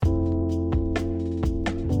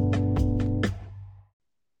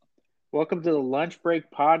Welcome to the Lunch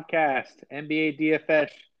Break Podcast, NBA DFS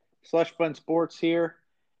Slush Fund Sports here.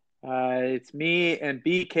 It's me and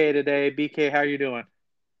BK today. BK, how you doing?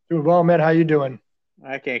 Doing well, man. How you doing?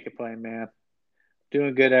 I can't complain, man.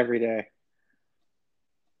 Doing good every day.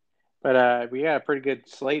 But we got a pretty good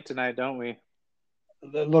slate tonight, don't we?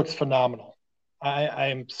 It looks phenomenal. I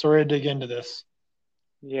am sorry to dig into this.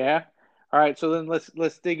 Yeah. All right, so then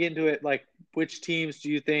let's dig into it. Like, which teams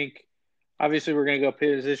do you think? Obviously, we're going to go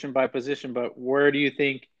position by position, but where do you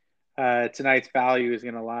think tonight's value is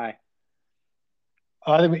going to lie?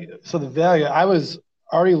 So the value, I was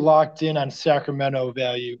already locked in on Sacramento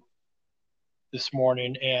value this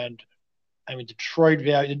morning, and I mean Detroit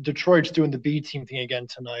value. Detroit's doing the B team thing again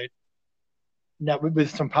tonight. Now with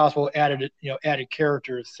some possible added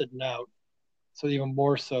characters sitting out, so even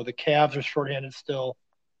more so. The Cavs are shorthanded still,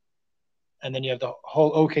 and then you have the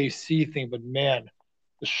whole OKC thing. But man,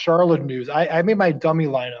 the Charlotte news. I made my dummy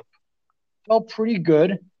lineup. Felt pretty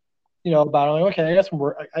good, about it. Like, okay, I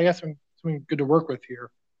guess I'm something good to work with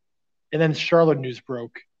here. And then Charlotte news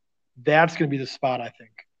broke. That's going to be the spot, I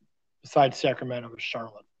think, besides Sacramento, is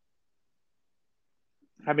Charlotte.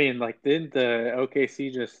 I mean, like, didn't the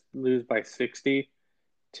OKC just lose by 60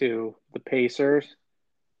 to the Pacers?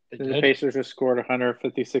 They And the did. Pacers just scored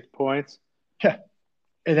 156 points. Yeah.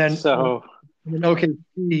 And then, So,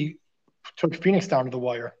 OKC took Phoenix down to the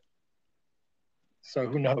wire. So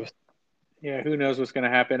who knows? yeah, who knows what's going to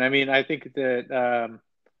happen? I mean, I think that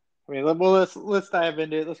well, let's dive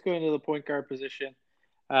into it. Let's go into the point guard position.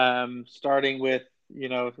 Starting with,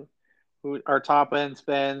 who our top end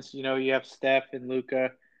spends. You have Steph and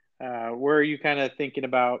Luca. Where are you kind of thinking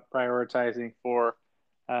about prioritizing for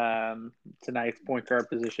tonight's point guard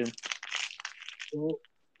position? Well,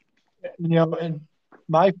 and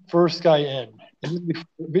my first guy in, and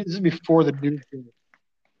this is before the news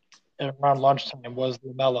and around lunchtime, was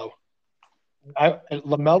LaMelo.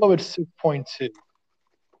 LaMelo at 6.2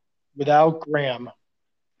 without Graham,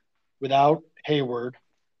 without Hayward,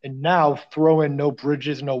 and now throw in no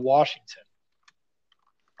Bridges, no Washington.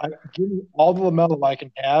 Give me all the LaMelo I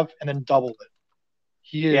can have and then double it.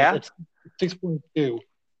 He is Yeah. at 6.2.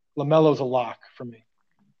 LaMelo's a lock for me.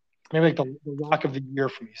 Maybe like the lock of the year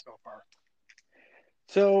for me so far.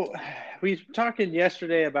 So we were talking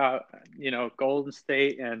yesterday about, Golden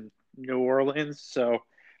State and New Orleans. So,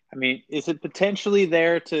 I mean, is it potentially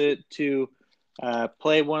there to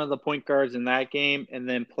play one of the point guards in that game and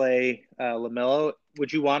then play LaMelo?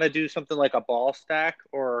 Would you want to do something like a ball stack,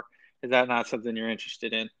 or is that not something you're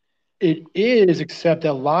interested in? It is, except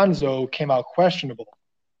that Lonzo came out questionable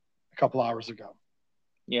a couple hours ago.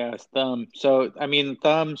 Yeah, it's thumb. So, I mean,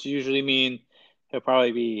 thumbs usually mean he'll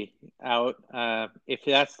probably be out. If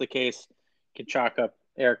that's the case, you can chalk up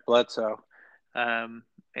Eric Bledsoe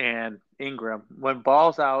and Ingram. When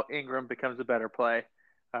ball's out, Ingram becomes a better play,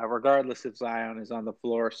 regardless if Zion is on the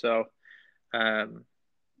floor. So, um,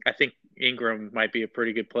 I think Ingram might be a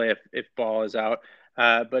pretty good play if ball is out.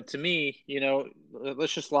 But to me,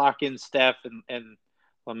 let's just lock in Steph and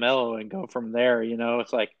LaMelo and go from there.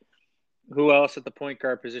 It's like, who else at the point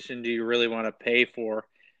guard position do you really want to pay for?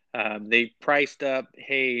 They priced up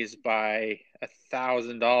Hayes by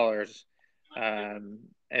 $1,000, and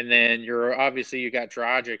then you got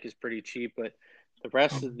Dragic is pretty cheap, but the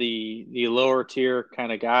rest of the lower tier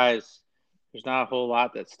kind of guys, there's not a whole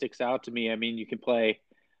lot that sticks out to me. I mean, you can play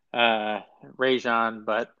Rajon,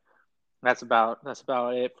 but that's about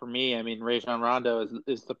it for me. I mean, Rajon Rondo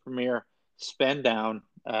is the premier spend down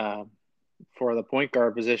for the point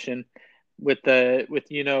guard position with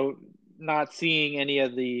not seeing any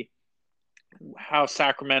of the how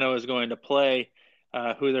Sacramento is going to play,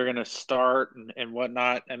 who they're going to start and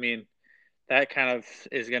whatnot. I mean, that kind of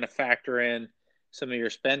is going to factor in some of your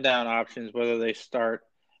spend down options, whether they start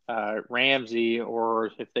Ramsey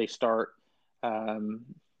or if they start,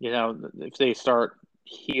 if they start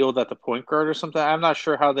Healed at the point guard or something. I'm not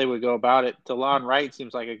sure how they would go about it. DeLon Wright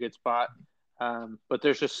seems like a good spot, but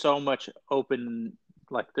there's just so much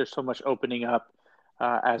there's so much opening up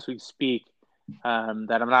as we speak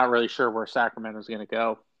that I'm not really sure where Sacramento is going to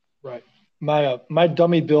go. Right. My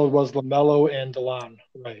dummy build was LaMelo and DeLon.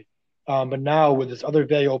 Right. But now with this other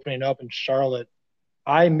value opening up in Charlotte,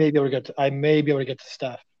 I may be able to get to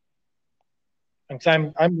Steph.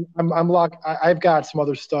 I'm locked. I've got some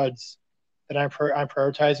other studs that I'm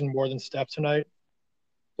prioritizing more than Steph tonight.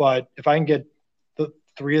 But if I can get the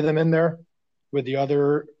three of them in there with the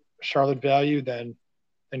other Charlotte value, then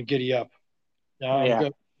giddy up. Now I'm Yeah,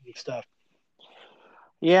 good with Steph.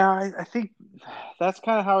 yeah, I think that's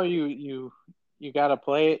kind of how you got to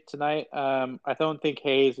play it tonight. I don't think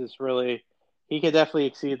Hayes is really he could definitely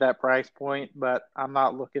exceed that price point, but I'm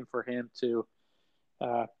not looking for him to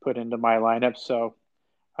put into my lineup. So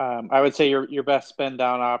I would say your best spend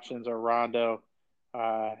down options are Rondo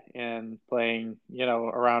and playing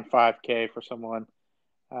around 5K for someone.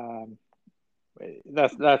 Um,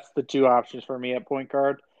 that's the two options for me at point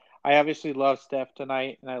guard. I obviously love Steph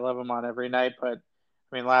tonight, and I love him on every night. But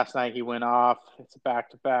I mean, last night he went off. It's a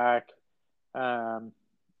back to back.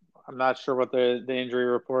 I'm not sure what the injury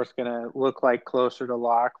report is going to look like closer to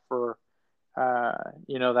lock for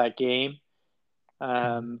that game.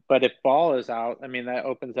 But if Ball is out, I mean, that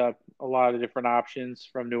opens up a lot of different options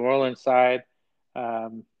from New Orleans side.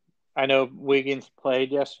 Um, I know Wiggins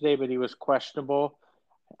played yesterday, but he was questionable.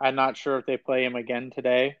 I'm not sure if they play him again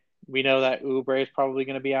today. We know that Oubre is probably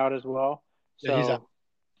going to be out as well. Yeah, he's out. So,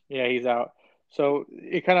 yeah, he's out. So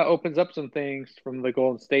it kind of opens up some things from the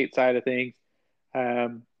Golden State side of things.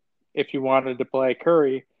 Um, if you wanted to play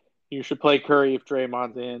Curry, you should play Curry if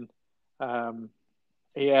Draymond's in. Um,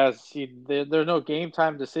 there's no game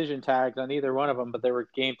time decision tags on either one of them, but there were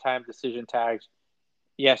game time decision tags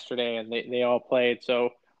yesterday, and they all played.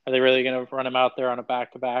 So are they really going to run him out there on a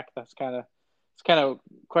back to back? It's kind of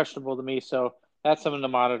questionable to me. So that's something to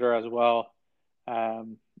monitor as well.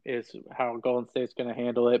 Is how Golden State's going to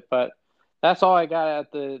handle it. But that's all I got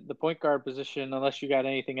at the point guard position. Unless you got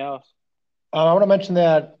anything else. I want to mention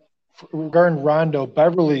that regarding Rondo,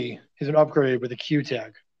 Beverly has been upgraded with a Q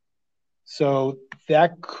tag. So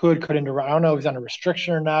that could cut into, I don't know if he's on a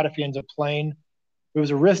restriction or not, if he ends up playing. It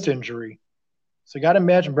was a wrist injury. So you got to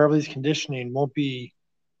imagine Beverly's conditioning won't be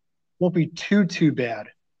too bad.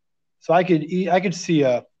 So I could see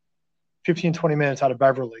a 15, 20 minutes out of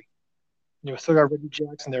Beverly. Still got Reggie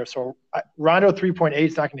Jackson there. So Rondo 3.8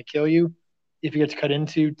 is not going to kill you if he gets cut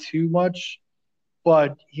into too much,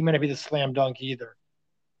 but he may not be the slam dunk either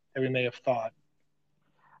that we may have thought.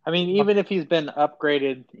 I mean, even if he's been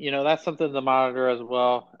upgraded, that's something to monitor as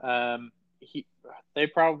well. They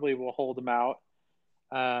probably will hold him out.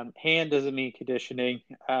 Hand doesn't mean conditioning.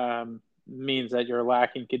 Means that you're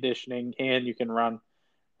lacking conditioning. Hand you can run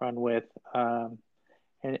with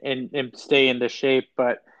and stay into shape.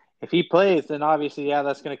 But if he plays, then obviously, yeah,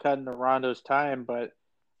 that's going to cut into Rondo's time. But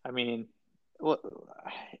I mean,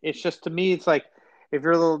 it's just, to me, it's like if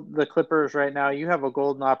you're the Clippers right now, you have a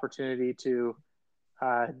golden opportunity to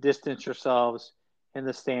distance yourselves in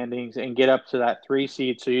the standings and get up to that 3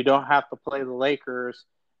 seed, so you don't have to play the Lakers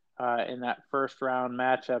in that first round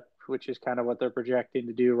matchup, which is kind of what they're projecting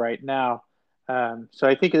to do right now. So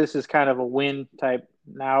I think this is kind of a win type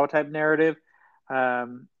narrative.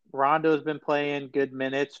 Rondo's been playing good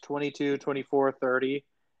minutes, 22, 24, 30,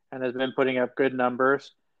 and has been putting up good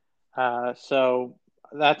numbers. So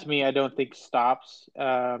that, to me, I don't think stops,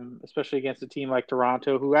 especially against a team like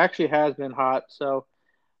Toronto, who actually has been hot. So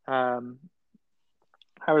I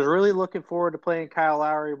was really looking forward to playing Kyle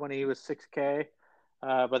Lowry when he was 6K,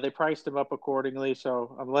 but they priced him up accordingly.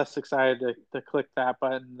 So I'm less excited to click that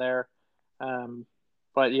button there.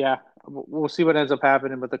 But yeah, we'll see what ends up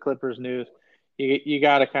happening with the Clippers news. You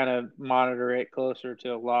got to kind of monitor it closer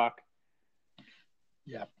to lock.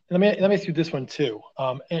 Yeah, let me ask you this one too.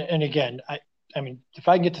 And again, I mean, if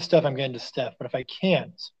I can get to Steph, I'm getting to Steph. But if I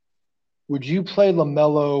can't, would you play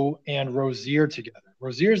LaMelo and Rozier together?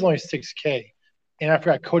 Rozier's only 6K, and I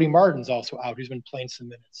forgot Cody Martin's also out. He's been playing some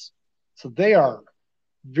minutes, so they are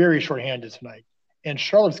very short-handed tonight. And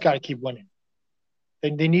Charlotte's got to keep winning. They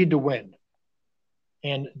need to win.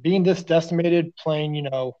 And being this decimated, playing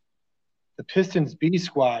the Pistons B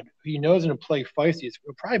squad, who knows going to play feisty, it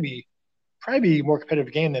will probably be a more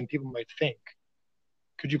competitive game than people might think.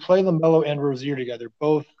 Could you play LaMelo and Rozier together,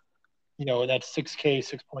 both, in that 6K,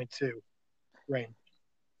 6.2 range?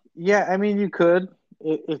 Yeah, I mean, you could.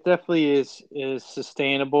 It definitely is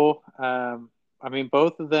sustainable. I mean,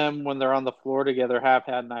 both of them, when they're on the floor together, have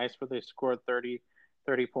had nights where they scored 30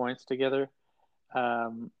 points together.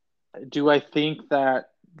 Do I think that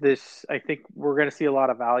I think we're going to see a lot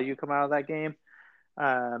of value come out of that game.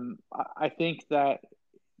 I think that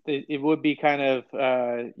it would be kind of,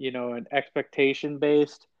 an expectation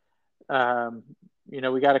based. We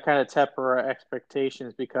got to kind of temper our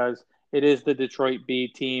expectations because it is the Detroit B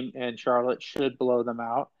team and Charlotte should blow them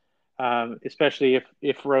out, especially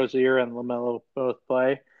if Rozier and LaMelo both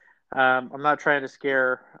play. I'm not trying to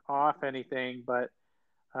scare off anything, but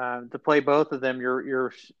to play both of them,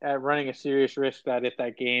 you're running a serious risk that if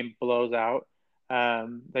that game blows out,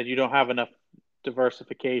 that you don't have enough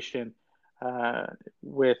diversification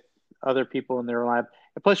with other people in their lineup.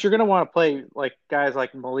 And plus, you're going to want to play like guys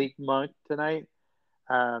like Malik Monk tonight.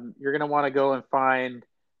 You're going to want to go and find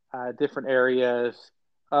different areas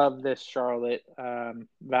of this Charlotte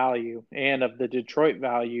value and of the Detroit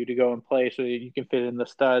value to go and play so that you can fit in the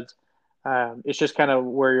studs. It's just kind of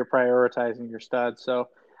where you're prioritizing your studs. So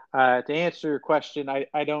to answer your question,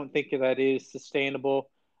 I don't think that is sustainable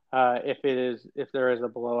if there is a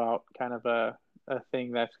blowout kind of a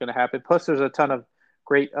thing that's going to happen. Plus, there's a ton of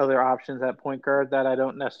great other options at point guard that I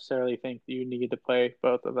don't necessarily think you need to play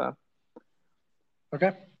both of them.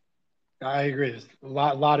 Okay. I agree. There's a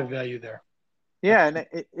lot of value there. Yeah, and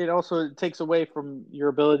it also takes away from your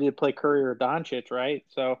ability to play Curry or Doncic, right?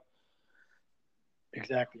 So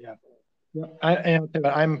exactly, yeah.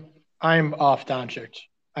 I'm off Doncic.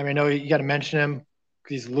 I mean, I know you got to mention him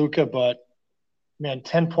because he's Luka, but man,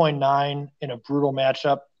 10.9 in a brutal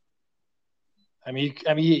matchup.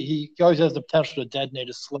 He always has the potential to detonate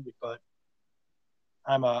a slate, but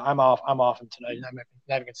I'm off him tonight. I'm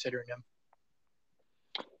not even considering him.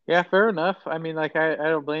 Yeah, fair enough. I mean, like I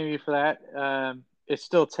don't blame you for that. It's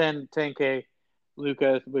still 10K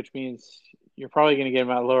Luka, which means you're probably going to get him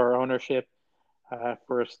at lower ownership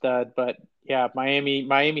for a stud. But yeah,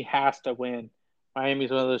 Miami has to win. Miami's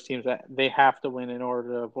one of those teams that they have to win in order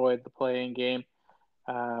to avoid the play-in game.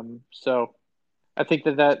 So I think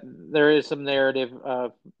that there is some narrative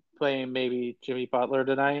of playing maybe Jimmy Butler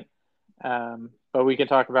tonight. But we can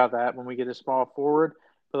talk about that when we get a small forward.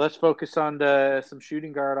 But let's focus on some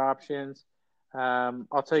shooting guard options.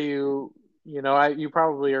 I'll tell you, you're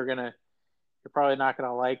probably not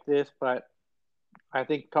gonna like this, but I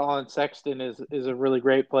think Colin Sexton is a really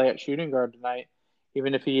great play at shooting guard tonight,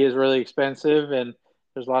 even if he is really expensive and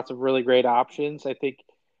there's lots of really great options. I think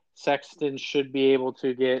Sexton should be able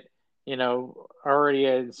to get, already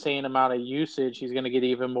an insane amount of usage. He's going to get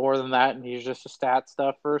even more than that, and he's just a stat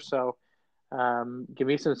stuffer. So give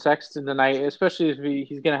me some Sexton tonight, especially if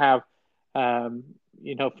he's going to have,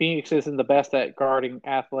 Phoenix isn't the best at guarding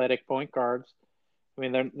athletic point guards. I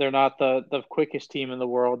mean, they're not the quickest team in the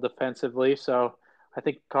world defensively, so I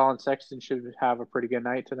think Colin Sexton should have a pretty good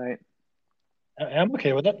night tonight. I'm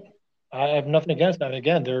okay with it. I have nothing against that.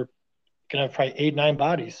 Again, they're going to have probably 8-9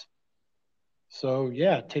 bodies. So,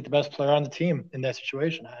 yeah, take the best player on the team in that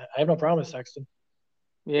situation. I have no problem with Sexton.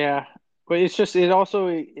 Yeah, but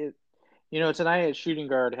tonight at shooting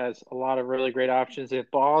guard has a lot of really great options. If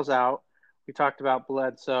Ball's out, we talked about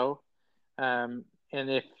Bledsoe. And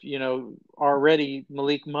if, already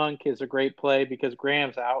Malik Monk is a great play because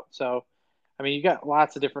Graham's out. So, I mean, you got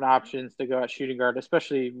lots of different options to go at shooting guard,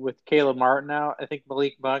 especially with Caleb Martin out. I think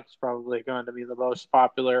Malik Monk is probably going to be the most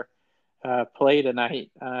popular play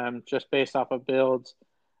tonight, just based off of builds.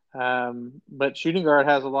 But shooting guard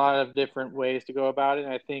has a lot of different ways to go about it.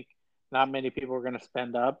 And I think not many people are going to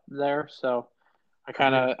spend up there. So I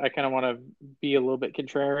kind of want to be a little bit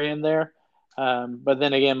contrarian there. But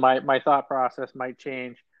then again, my thought process might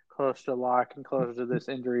change close to lock and closer to this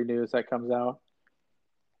injury news that comes out.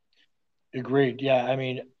 Agreed. Yeah, I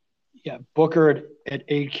mean, Booker at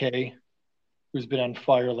 8K, who's been on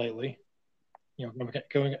fire lately.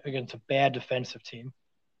 Going against a bad defensive team.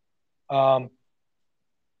 I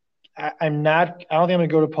don't think I'm going to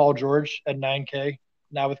go to Paul George at 9K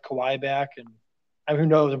now with Kawhi back, and who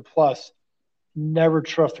knows? And plus, never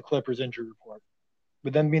trust the Clippers injury report.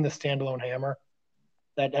 With them being the standalone hammer,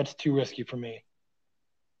 that's too risky for me.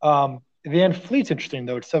 Van Fleet's interesting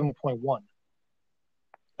though. It's 7.1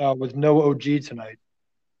 with no OG tonight.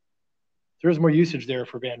 There's more usage there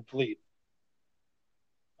for Van Fleet.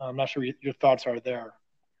 I'm not sure what your thoughts are there.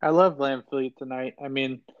 I love Van Fleet tonight. I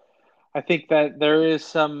mean, I think that there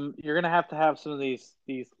is you're going to have some of these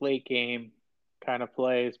late game kind of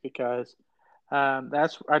plays because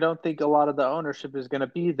I don't think a lot of the ownership is going to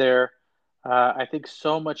be there. I think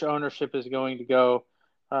so much ownership is going to go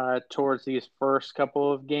towards these first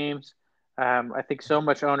couple of games. I think so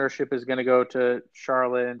much ownership is going to go to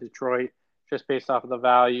Charlotte and Detroit just based off of the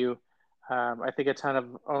value. I think a ton of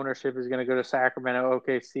ownership is going to go to Sacramento,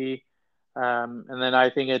 OKC. And then I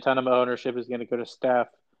think a ton of ownership is going to go to Steph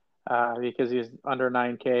because he's under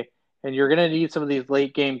 9K. And you're going to need some of these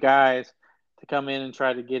late game guys to come in and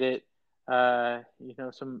try to get it,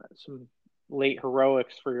 some late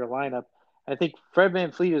heroics for your lineup. I think Fred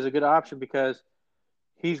VanVleet is a good option because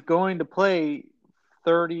he's going to play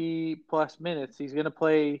 30 plus minutes. He's going to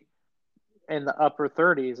play in the upper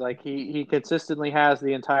 30s. Like he consistently has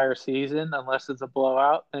the entire season, unless it's a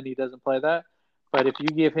blowout, then he doesn't play that. But if you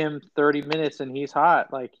give him 30 minutes and he's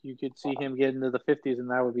hot, like you could see him get into the 50s,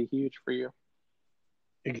 and that would be huge for you.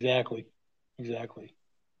 Exactly.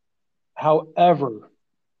 However,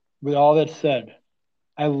 with all that said,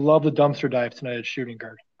 I love the dumpster dive tonight at shooting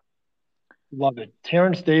guard. Love it.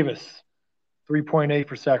 Terrence Davis, 3.8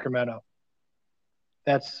 for Sacramento.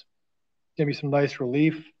 That's going to be some nice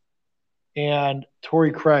relief. And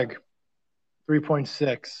Torrey Craig,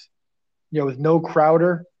 3.6. With no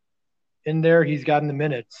Crowder in there, he's gotten the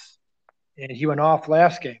minutes. And he went off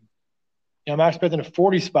last game. I'm not expecting a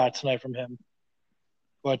 40 spot tonight from him.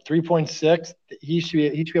 But 3.6, he should be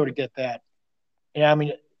able to get that. And I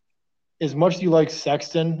mean, as much as you like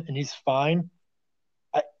Sexton, and he's fine,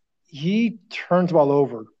 he turns the ball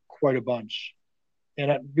over quite a bunch.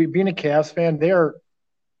 And being a Cavs fan, they are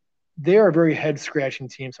a very head scratching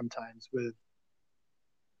team sometimes. With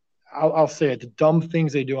I'll say it, the dumb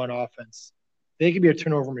things they do on offense. They could be a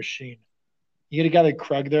turnover machine. You get a guy like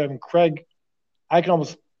Craig there. I mean, Craig, I can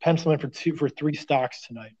almost pencil him for 3 stocks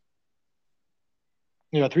tonight.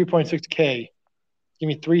 3.6K. Give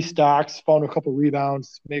me 3 stocks, fall into a couple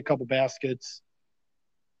rebounds, make a couple baskets.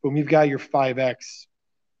 Boom, you've got your 5X,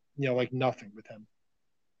 like nothing with him.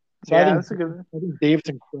 So yeah, I think, that's a good. I think Davis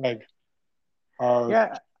and Craig are.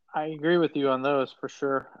 Yeah, I agree with you on those for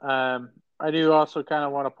sure. I do also kind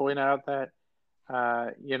of want to point out that,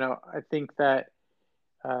 I think that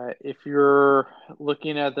if you're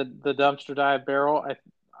looking at the dumpster dive barrel,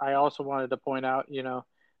 I also wanted to point out,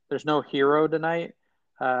 there's no hero tonight,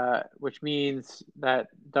 which means that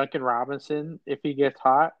Duncan Robinson, if he gets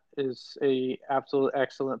hot, is a absolute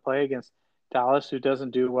excellent play against Dallas, who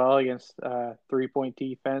doesn't do well against 3-point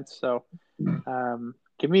defense. So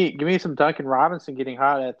give me some Duncan Robinson getting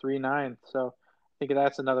hot at 3-9. So I think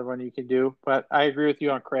that's another one you can do. But I agree with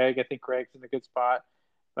you on Craig. I think Craig's in a good spot.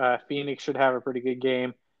 Phoenix should have a pretty good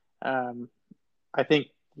game. I think,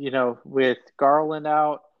 with Garland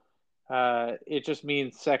out, it just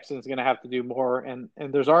means Sexton's going to have to do more. And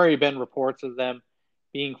there's already been reports of them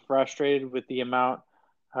being frustrated with the amount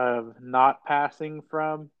of not passing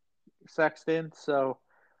from Sexton. So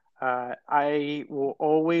I will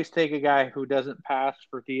always take a guy who doesn't pass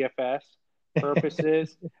for DFS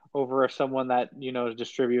purposes over someone that,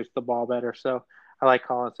 distributes the ball better. So I like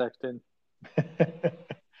Colin Sexton.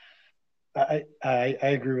 I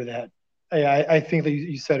agree with that. I think that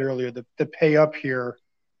you said earlier the pay up here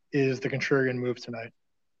is the contrarian move tonight.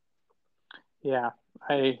 Yeah,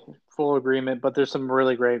 I full agreement. But there's some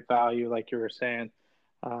really great value, like you were saying.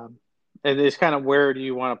 And it's kind of where do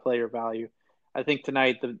you want to play your value? I think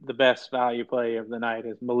tonight the best value play of the night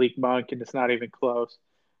is Malik Monk, and it's not even close.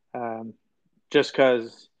 Just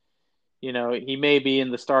because, he may be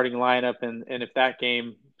in the starting lineup, and if that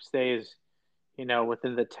game stays,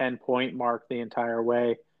 within the 10-point mark the entire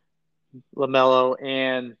way, LaMelo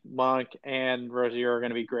and Monk and Rozier are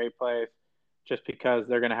going to be great plays just because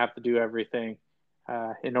they're going to have to do everything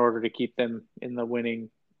in order to keep them in the winning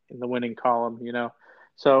column,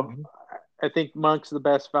 So Mm-hmm. I think Monk's the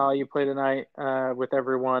best value play tonight with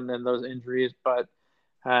everyone and those injuries, but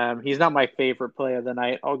he's not my favorite play of the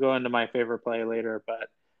night. I'll go into my favorite play later, but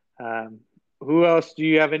who else? Do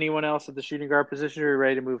you have anyone else at the shooting guard position, or are you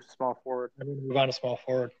ready to move to small forward? I'm going to move on to small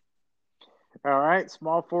forward. All right,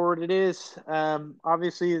 small forward it is.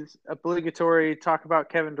 Obviously, it's obligatory to talk about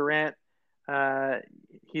Kevin Durant.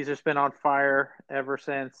 He's just been on fire ever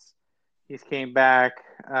since he's came back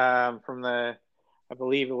from I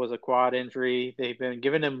believe it was a quad injury. They've been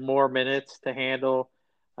giving him more minutes to handle.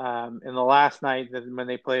 In the last night when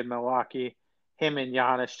they played Milwaukee, him and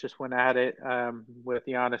Giannis just went at it, with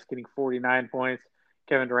Giannis getting 49 points,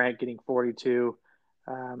 Kevin Durant getting 42.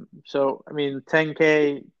 So, I mean,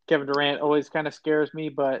 10K Kevin Durant always kind of scares me,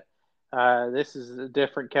 but this is a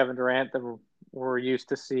different Kevin Durant than we're used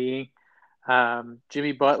to seeing.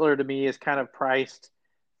 Jimmy Butler to me is kind of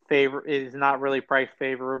is not really priced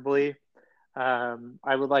favorably.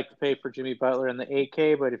 I would like to pay for Jimmy Butler in the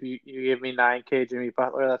 8K, but if you give me 9K Jimmy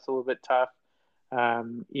Butler, that's a little bit tough.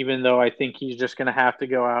 Even though I think he's just going to have to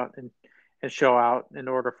go out and show out in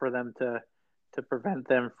order for them to prevent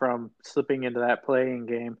them from slipping into that playing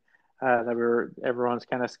game that everyone's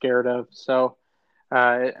kind of scared of. So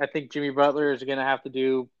I think Jimmy Butler is going to have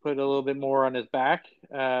to put a little bit more on his back,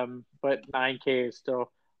 but 9K is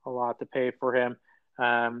still a lot to pay for him.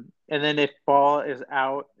 And then if Ball is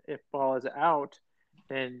out,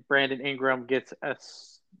 then Brandon Ingram gets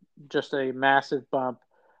just a massive bump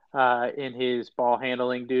in his ball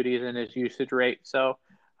handling duties and his usage rate. So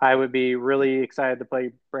I would be really excited to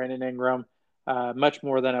play Brandon Ingram much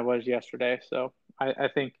more than I was yesterday. So I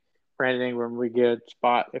think Brandon Ingram would be a good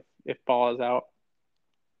spot if Ball is out.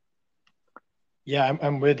 Yeah,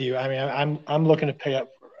 I'm with you. I mean, I'm looking to pay up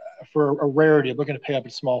for a rarity. I'm looking to pay up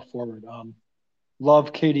at small forward.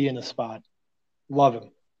 Love KD in the spot. Love him.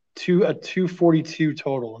 A 242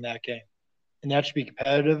 total in that game, and that should be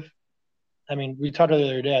competitive. I mean, we talked about it the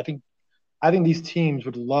other day. I think these teams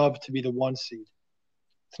would love to be the 1 seed,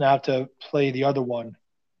 to not have to play the other one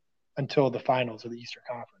until the finals of the Eastern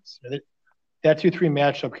Conference. That 2-3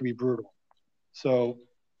 matchup could be brutal. So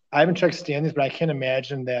I haven't checked standings, but I can't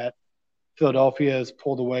imagine that Philadelphia is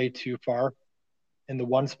pulled away too far in the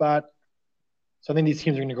one spot. So I think these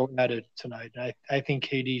teams are going to go at it tonight. And I think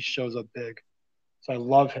KD shows up big. So I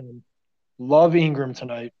love him. Love Ingram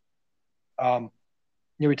tonight.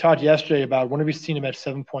 We talked yesterday about when have we seen him at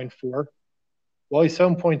 7.4? Well, he's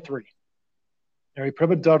 7.3. He put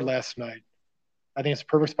up a dud last night. I think it's a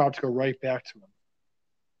perfect spot to go right back to him.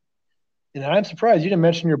 And I'm surprised you didn't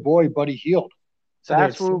mention your boy Buddy Hield.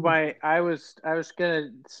 That's who I was gonna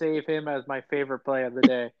save him as my favorite play of the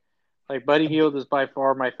day. Like Buddy Hield is by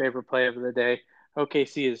far my favorite play of the day.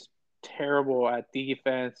 OKC is terrible at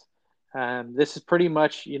defense. This is pretty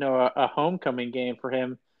much a homecoming game for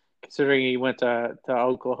him, considering he went to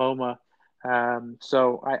Oklahoma.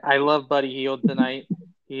 So I love Buddy Hield tonight.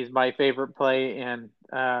 He's my favorite play, and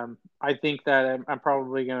I think that I'm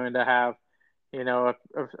probably going to have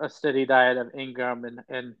a steady diet of Ingram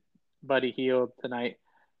and Buddy Hield tonight.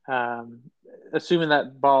 Assuming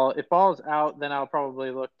that if Ball's out, then I'll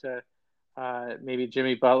probably look to maybe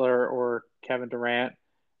Jimmy Butler or Kevin Durant.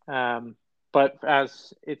 But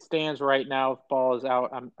as it stands right now, if Ball is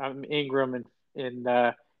out, I'm Ingram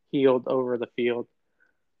and Hield over the field.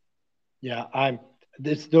 Yeah,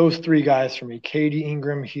 it's those three guys for me: KD,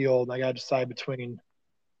 Ingram, Hield. I got to decide between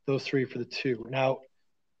those three for the two. Now,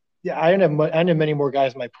 yeah, I have many more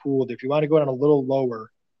guys in my pool. If you want to go down a little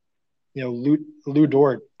lower, Lou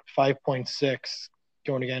Dort, 5.6,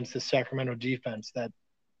 going against the Sacramento defense that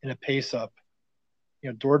in a pace up.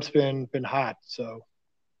 Dort's been hot, so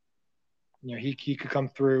he could come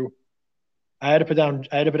through. I had to put down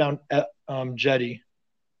Jetty.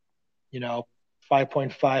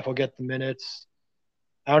 5.5. He'll get the minutes.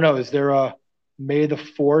 I don't know. Is there a May the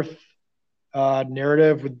 4th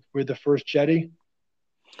narrative with the first Jetty?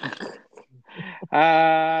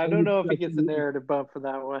 I don't know if he gets the narrative bump for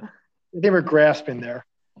that one. I think we're grasping there.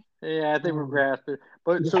 Yeah, I think we're grasping.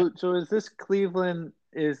 But so is this Cleveland?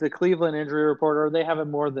 Is the Cleveland injury report? Or are they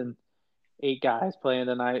having more than 8 guys playing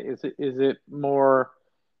tonight? Is it more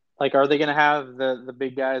like, are they going to have the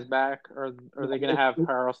big guys back, or are they going to have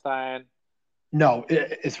Harrelstein? No,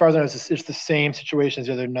 as far as I know, it's the same situation as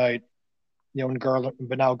the other night. When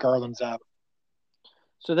but now Garland's out.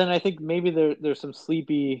 So then I think maybe there's some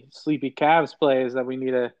sleepy Cavs plays that we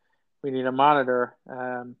need to monitor.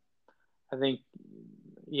 I think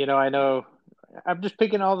I know I'm just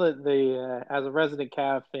picking all the as a resident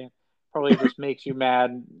Cavs fan, probably just makes you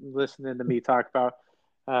mad listening to me talk about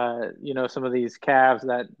some of these Cavs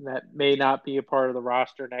that may not be a part of the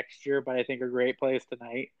roster next year, but I think are great plays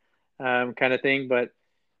tonight, kind of thing. But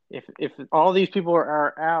if all these people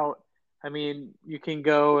are out, I mean, you can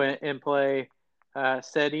go and play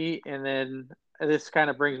Seti, and then this kind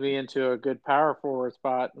of brings me into a good power forward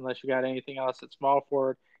spot, unless you got anything else at small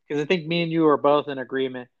forward, because I think me and you are both in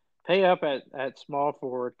agreement. Pay up at small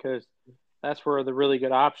forward, because that's where the really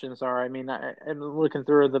good options are. I mean, I'm looking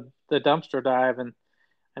through the dumpster dive, and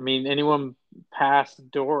I mean, anyone past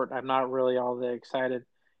Dort, I'm not really all that excited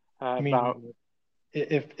about.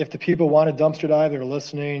 If the people want a dumpster dive, they're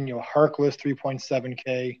listening. Harkless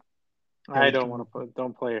 3.7K. I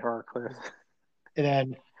don't play Harkless.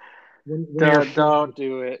 And then don't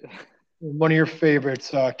do it. One of your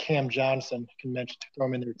favorites, Cam Johnson, can throw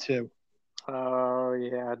him in there too. Oh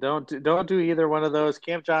yeah, don't do either one of those.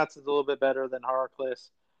 Cam Johnson's a little bit better than Harkless.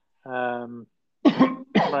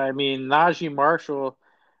 But I mean, Najee Marshall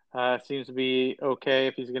seems to be okay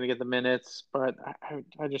if he's going to get the minutes, but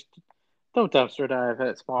I just don't dumpster dive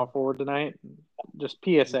at small forward tonight. Just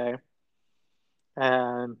PSA.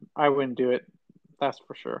 And I wouldn't do it. That's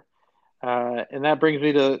for sure. And that brings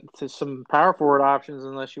me to some power forward options,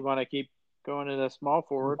 unless you want to keep going into small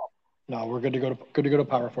forward. No, we're good to go to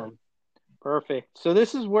power forward. Perfect. So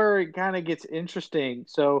this is where it kind of gets interesting.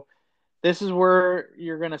 So this is where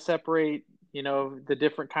you're going to separate, the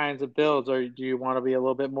different kinds of builds. Or do you want to be a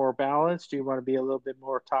little bit more balanced? Do you want to be a little bit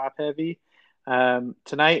more top heavy?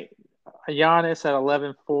 Tonight, Giannis at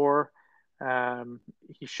 11-4.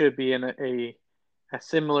 He should be in a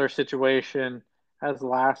similar situation as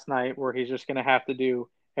last night, where he's just going to have to do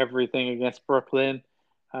everything against Brooklyn.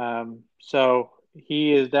 So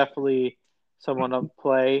he is definitely someone to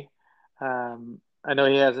play. I know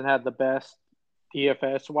he hasn't had the best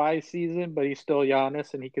DFS-wise season, but he's still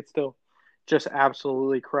Giannis, and he could still just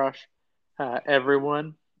absolutely crush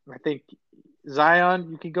everyone. I think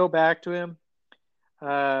Zion, you can go back to him.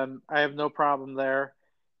 I have no problem there.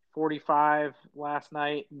 45 last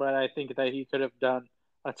night, but I think that he could have done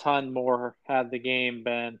a ton more had the game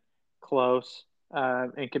been close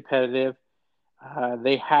and competitive.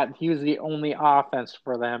 He was the only offense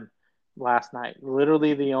for them last night,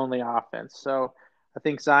 literally the only offense. So I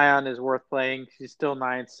think Zion is worth playing. He's still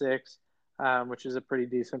 9.6, which is a pretty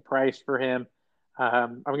decent price for him.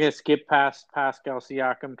 I'm going to skip past Pascal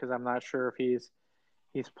Siakam because I'm not sure if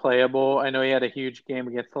he's playable. I know he had a huge game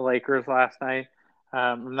against the Lakers last night.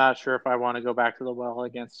 I'm not sure if I want to go back to the well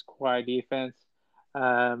against Kawhi defense,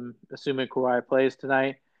 assuming Kawhi plays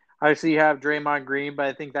tonight. Obviously, you have Draymond Green, but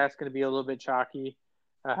I think that's going to be a little bit chalky,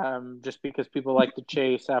 just because people like to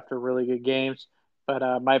chase after really good games.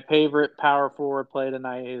 But my favorite power forward play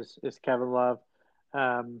tonight is Kevin Love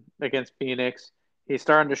against Phoenix. He's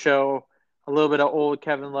starting to show a little bit of old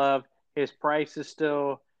Kevin Love. His price is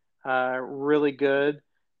still really good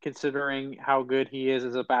considering how good he is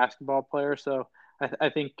as a basketball player. So I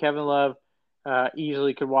think Kevin Love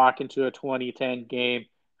easily could walk into a 2010 game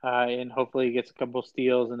and hopefully he gets a couple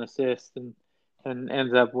steals and assists and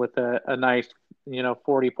ends up with a nice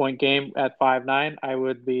 40-point game at 5'9". I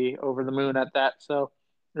would be over the moon at that. So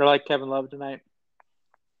I like Kevin Love tonight.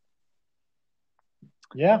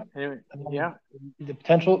 Yeah. Anyway, yeah. The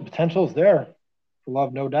potential is there for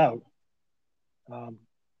Love, no doubt. I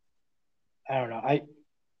don't know.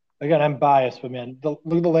 I'm biased, but man, look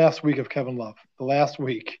at the last week of Kevin Love. The last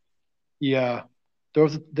week, yeah,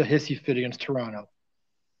 throws the hissy fit against Toronto,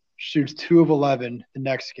 shoots 2 of 11 the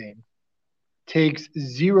next game, takes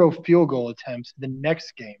 0 field goal attempts the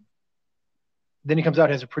next game. Then he comes out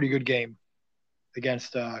and has a pretty good game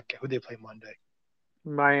against who they play Monday?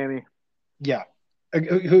 Miami. Yeah,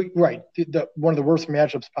 right. One of the worst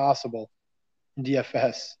matchups possible in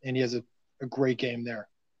DFS, and he has a great game there.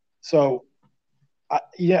 So, I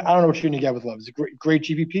don't know what you're going to get with Love. It's a great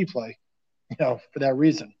GPP play, for that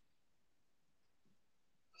reason.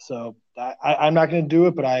 So I'm not going to do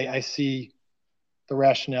it, but I see the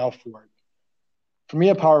rationale for it. For me,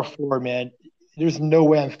 a power forward, man, there's no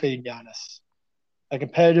way I'm fading Giannis. A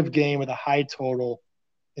competitive game with a high total,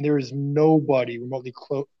 and there is nobody remotely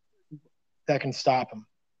close that can stop him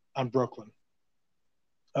on Brooklyn.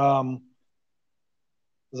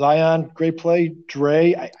 Zion, great play.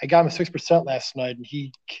 Dre, I got him 6% last night, and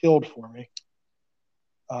he killed for me.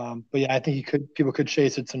 But yeah, I think people could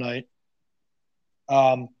chase it tonight.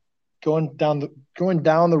 Going down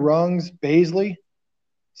the rungs, Baisley,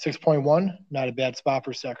 6.1, not a bad spot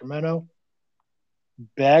for Sacramento.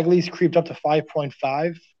 Bagley's creeped up to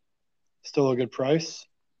 5.5, still a good price.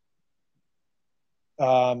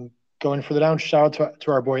 Going further down, shout out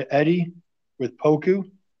to our boy Eddie with Poku,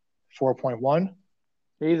 4.1.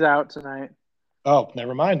 He's out tonight. Oh,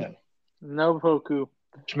 never mind then. No Poku.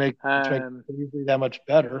 Which make usually that much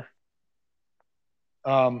better.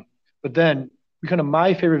 But then kind of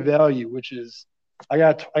my favorite value, which is I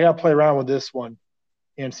got to play around with this one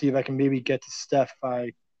and see if I can maybe get to Steph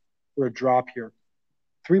for a drop here.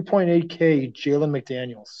 3.8K Jalen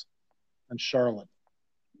McDaniels on Charlotte.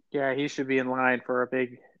 Yeah, he should be in line for a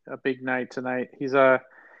big night tonight. He's going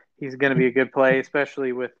to be a good play,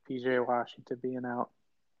 especially with PJ Washington being out.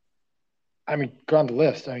 I mean, go on the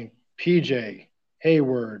list. I mean, PJ,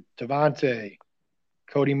 Hayward, Devontae,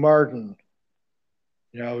 Cody Martin.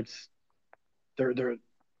 They're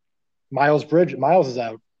Miles Bridges. Miles is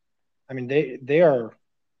out. I mean, they're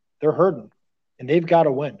hurting, and they've got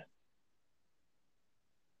to win.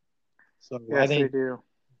 So yes, they do.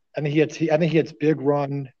 I think he gets big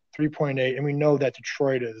run 3.8, and we know that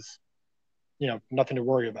Detroit is, nothing to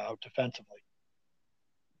worry about defensively.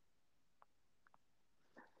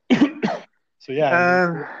 So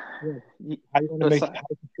yeah, how you want to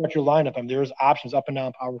stretch your lineup? I mean, there's options up and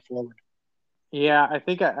down power forward. Yeah, I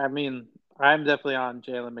think I'm definitely on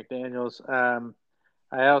Jalen McDaniels.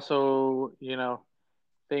 I also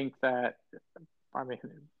think that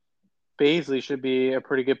Baisley should be a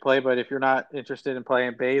pretty good play, but if you're not interested in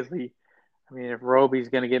playing Baisley, I mean, if Roby's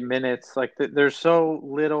going to get minutes, there's so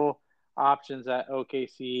little options at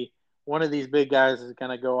OKC. One of these big guys is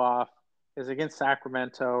going to go off. Is against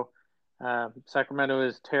Sacramento. Sacramento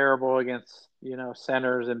is terrible against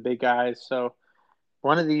centers and big guys. So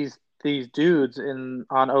one of these dudes on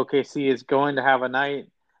OKC is going to have a night.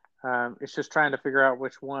 It's just trying to figure out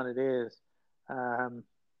which one it is.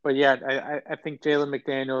 But yeah, I think Jalen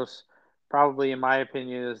McDaniels probably, in my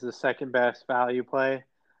opinion, is the second best value play,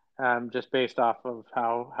 just based off of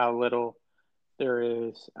how little there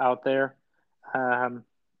is out there.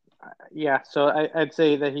 Yeah, so I'd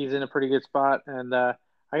say that he's in a pretty good spot, and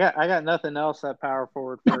I got nothing else at power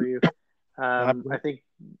forward for you. I think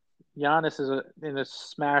Giannis is in a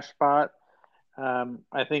smash spot.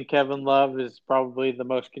 I think Kevin Love is probably the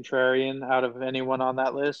most contrarian out of anyone on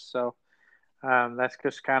that list. So that's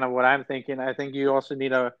just kind of what I'm thinking. I think you also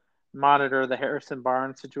need a monitor the Harrison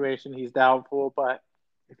Barnes situation. He's doubtful, but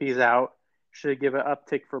if he's out, should give an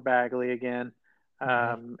uptick for Bagley again.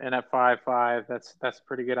 And at 5.5, that's a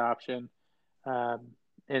pretty good option.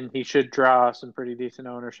 And he should draw some pretty decent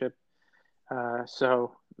ownership.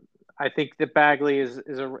 So I think that Bagley is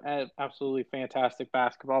an absolutely fantastic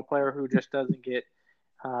basketball player who just doesn't get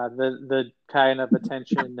the kind of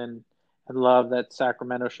attention and love that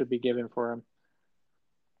Sacramento should be giving for him.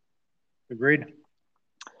 Agreed.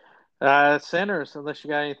 Centers, unless you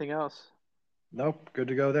got anything else. Nope, good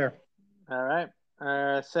to go there. All right.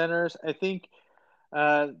 Centers, I think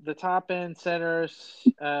the top end centers,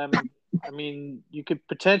 I mean, you could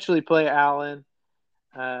potentially play Allen.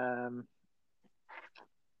 I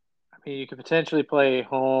mean, you could potentially play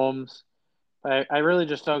Holmes. I really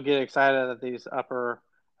just don't get excited at these upper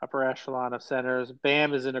echelon of centers.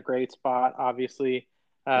 Bam is in a great spot, obviously,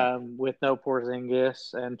 with no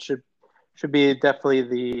Porzingis, and should be definitely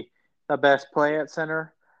the best play at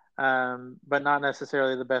center, but not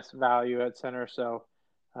necessarily the best value at center. So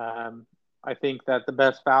I think that the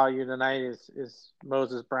best value tonight is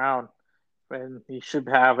Moses Brown, and he should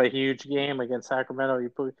have a huge game against Sacramento. You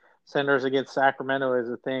put centers against Sacramento is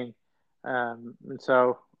a thing, and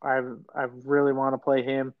so I really want to play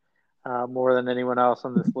him more than anyone else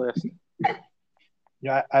on this list.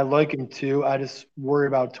 Yeah, I like him too. I just worry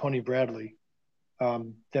about Tony Bradley.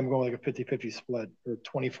 Them going like a 50-50 split or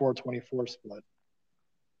 24-24 split.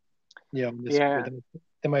 They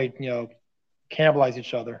might, cannibalize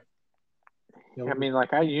each other. I mean,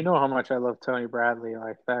 like you know how much I love Tony Bradley.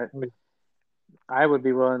 Like that, I would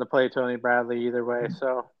be willing to play Tony Bradley either way.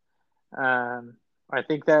 So, I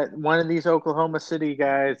think that one of these Oklahoma City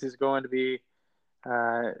guys is going to be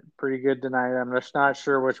pretty good tonight. I'm just not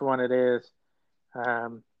sure which one it is.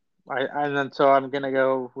 And then so I'm gonna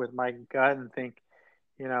go with my gut and think,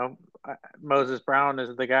 Moses Brown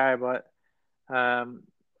is the guy, but I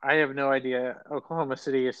have no idea. Oklahoma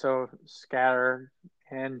City is so scattered,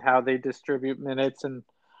 and how they distribute minutes and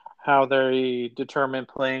how they determine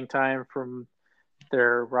playing time from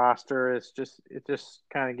their roster is just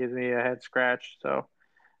kind of gives me a head scratch. So,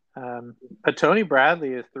 but Tony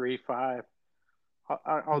Bradley is 3.5.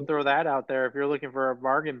 I'll throw that out there. If you're looking for a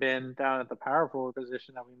bargain bin down at the power forward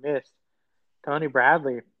position that we missed, Tony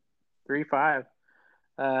Bradley, 3.5,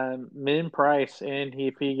 min price, and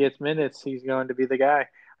if he gets minutes, he's going to be the guy.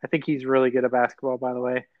 I think he's really good at basketball. By the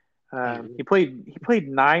way, he played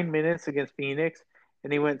 9 minutes against Phoenix,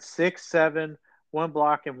 and he went 6, 7, 1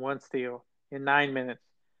 block and 1 steal in 9 minutes.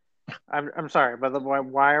 I'm sorry, but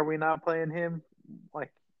why are we not playing him?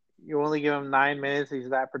 Like, you only give him 9 minutes, he's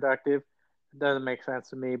that productive. It doesn't make sense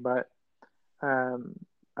to me, but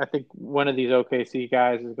I think one of these OKC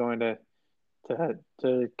guys is going to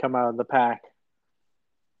come out of the pack.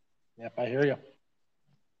 Yep, I hear you.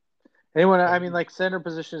 Anyone? I mean, like, center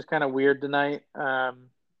position is kind of weird tonight.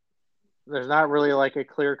 There's not really like a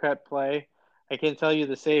clear-cut play. I can tell you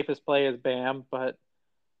the safest play is Bam, but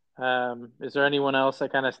is there anyone else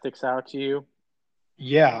that kind of sticks out to you?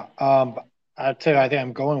 Yeah, I'll tell you, I think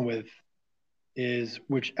I'm going with is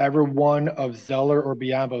whichever one of Zeller or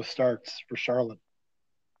Biyombo starts for Charlotte.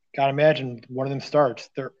 Gotta imagine one of them starts.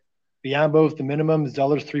 Biyombo's the minimum,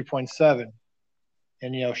 Zeller's 3.7.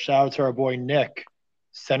 And, shout out to our boy Nick.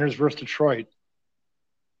 Centers versus Detroit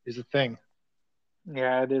is a thing.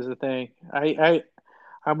 Yeah, it is a thing.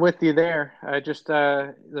 I'm with you there. I just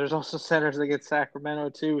there's also centers that get Sacramento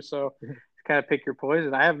too, so kind of pick your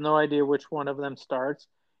poison. I have no idea which one of them starts.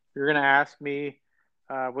 If you're gonna ask me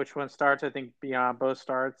which one starts, I think Biyombo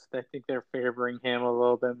starts. I think they're favoring him a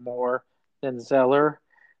little bit more than Zeller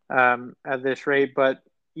at this rate, but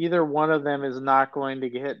either one of them is not going to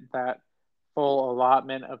get that full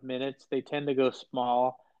allotment of minutes. They tend to go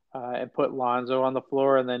small and put Lonzo on the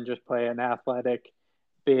floor and then just play an athletic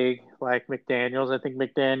big like McDaniels. I think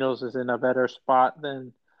McDaniels is in a better spot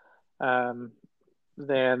than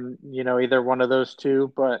either one of those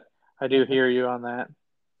two, but I do hear you on that.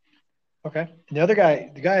 Okay. And the other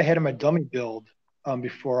guy, the guy I had in my dummy build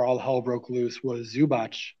before all hell broke loose was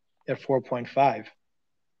Zubac at 4.5.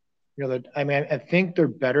 I think they're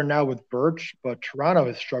better now with Birch, but Toronto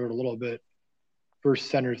has struggled a little bit versus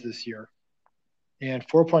centers this year. And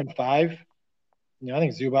 4.5, I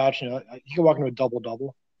think Zubac, he could walk into a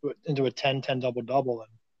double-double, into a 10-10 double-double,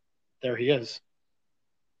 and there he is.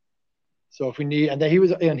 So if we need, and then he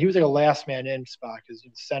was like a last man in spot because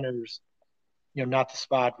centers, not the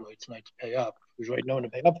spot really tonight to pay up. There's really no one to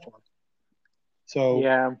pay up for. So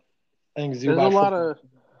yeah, I think Zubac.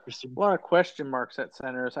 There's a lot of question marks at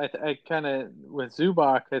centers. I kind of with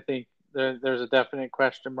Zubac, I think there's a definite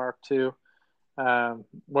question mark too.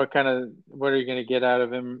 What are you going to get out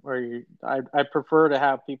of him? I prefer to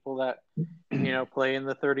have people that play in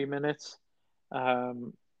the 30 minutes.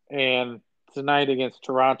 And tonight against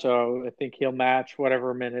Toronto, I think he'll match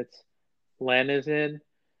whatever minutes Len is in,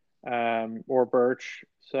 or Birch.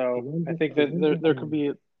 So I think that there could be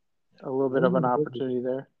a little bit of an opportunity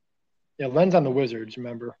there. Yeah, Len's on the Wizards,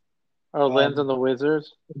 remember? Oh, Len's on the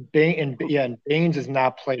Wizards. And Baines has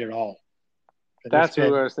not played at all. That's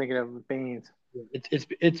who I was thinking of, Baines.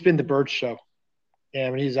 It's been the Birch show,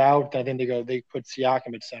 and when he's out, I think they put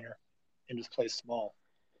Siakam at center and just play small.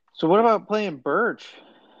 So what about playing Birch?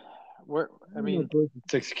 Birch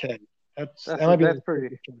 6K. That's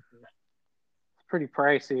pretty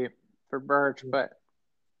pricey for Birch, but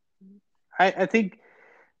I think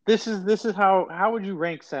this is how would you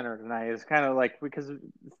rank center tonight? It's kind of like, because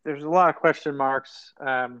there's a lot of question marks.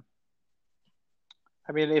 I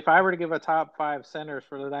mean, if I were to give a top 5 centers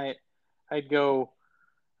for the night, I'd go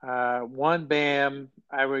 1 Bam,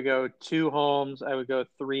 I would go 2 Holmes, I would go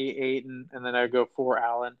 3 Ayton, and then I would go 4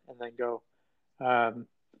 Allen, and then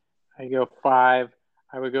I go 5.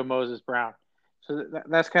 I would go Moses Brown. So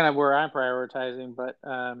that's kind of where I'm prioritizing. But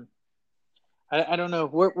I don't know.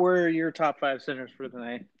 Where are your top 5 centers for the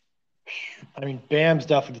night? I mean, Bam's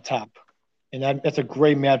definitely the top, and that's a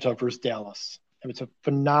great matchup versus Dallas. I mean, it's a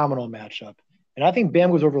phenomenal matchup, and I think Bam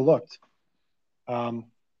was overlooked.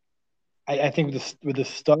 I think with the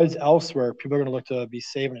studs elsewhere, people are going to look to be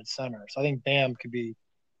saving at center. So I think Bam could be a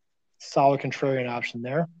solid contrarian option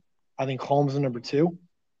there. I think Holmes is number 2.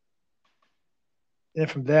 And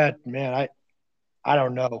from that, man, I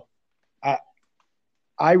don't know.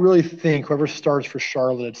 I really think whoever starts for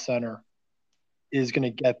Charlotte at center is going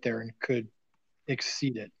to get there and could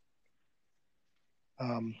exceed it.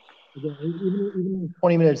 Again, even a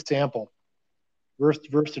 20-minute sample versus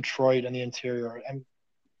Detroit on the interior. I'm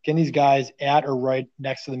getting these guys at or right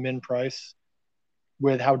next to the min price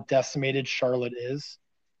with how decimated Charlotte is.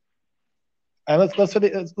 And let's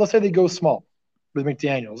say they go small with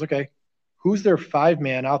McDaniels. Okay, who's their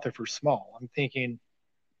 5-man out there for small? I'm thinking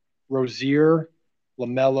Rozier,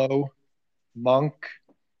 LaMelo, Monk,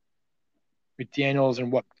 McDaniels,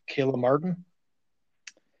 and Caleb Martin.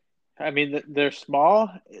 I mean, they're small.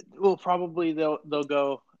 Well, probably they'll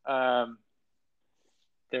go.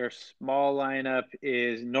 Their small lineup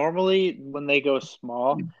is normally, when they go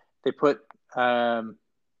small, they put. They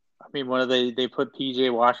put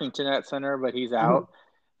PJ Washington at center, but he's out.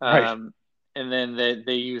 Right. And then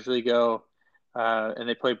they usually go, and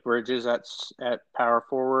they play Bridges at power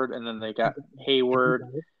forward, and then they got Hayward,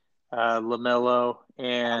 LaMelo,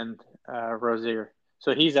 and Rozier.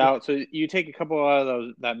 So he's out. So you take a couple out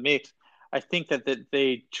of that mix. I think that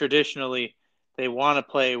they traditionally they want to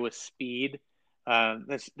play with speed.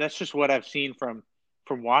 That's just what I've seen from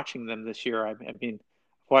watching them this year. I mean,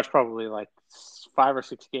 I've watched probably like 5 or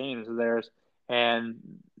 6 games of theirs, and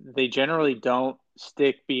they generally don't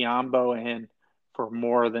stick Biyombo in for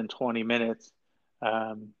more than 20 minutes.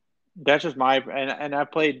 That's just and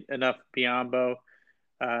I've played enough Biyombo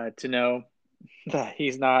to know that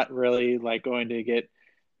he's not really like going to get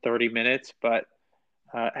 30 minutes, but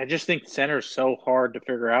I just think center is so hard to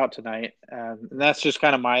figure out tonight. And that's just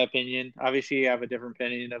kind of my opinion. Obviously, you have a different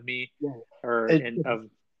opinion of me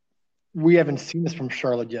we haven't seen this from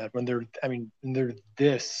Charlotte yet when they're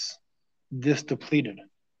this depleted.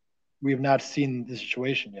 We have not seen the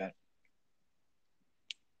situation yet.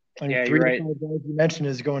 I mean, yeah, 3 you're right. guys you mentioned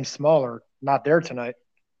is going smaller, not there tonight.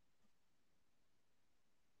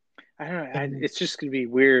 I don't know. It's just gonna be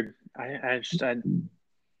weird. I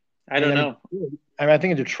don't know. I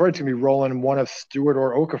think Detroit's gonna be rolling one of Stewart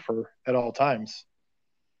or Okafor at all times,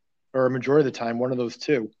 or a majority of the time, one of those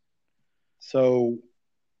two. So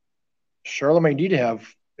Charlotte might need to have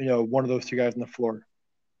one of those 2 guys on the floor,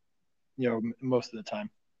 most of the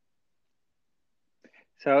time.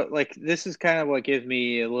 So, like, this is kind of what gives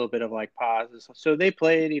me a little bit of like pauses. So they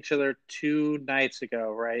played each other 2 nights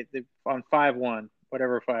ago, right? On 5-1,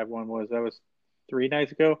 whatever 5-1 was. That was 3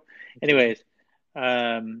 nights ago. Anyways,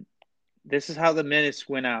 this is how the minutes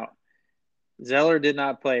went out. Zeller did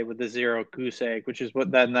not play with the 0 goose egg, which is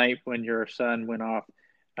what that night when your son went off.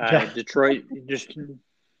 Detroit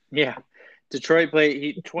Detroit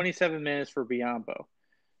played 27 minutes for Biyombo.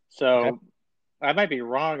 So. Okay. I might be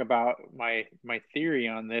wrong about my theory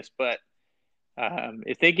on this, but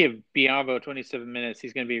if they give Biyombo 27 minutes,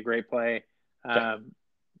 he's going to be a great play. I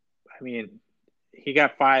mean, he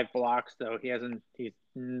got 5 blocks though. He's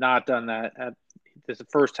not done that. This is the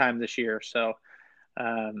first time this year, so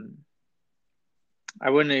I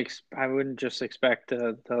wouldn't just expect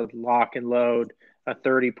to lock and load a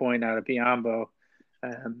 30-point out of Biyombo.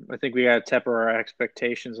 I think we got to temper our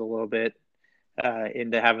expectations a little bit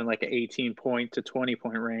into having like an 18-point to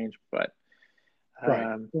 20-point range. But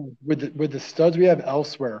Right. With the studs we have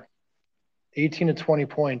elsewhere, 18 to 20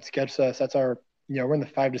 points gets us. That's our. We're in the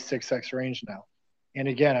 5 to 6x range now. And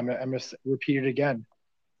again, I'm gonna repeat it again.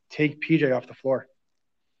 Take PJ off the floor.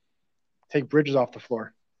 Take Bridges off the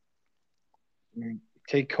floor. I mean,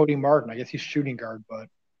 take Cody Martin. I guess he's shooting guard, but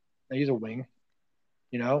he's a wing.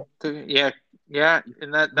 Yeah,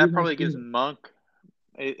 and that probably gives Monk.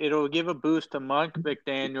 It'll give a boost to Monk,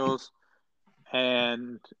 McDaniels,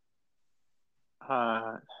 and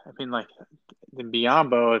I mean, like, then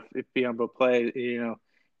Biyombo, if Biyombo plays,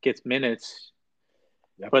 gets minutes.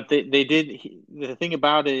 Yep. But they did. The thing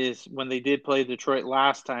about it is when they did play Detroit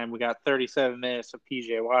last time, we got 37 minutes of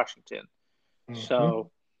PJ Washington. Mm-hmm.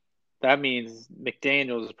 So that means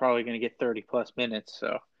McDaniels is probably going to get 30-plus minutes.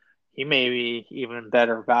 So he may be even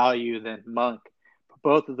better value than Monk. But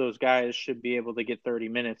both of those guys should be able to get 30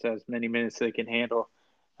 minutes, as many minutes they can handle.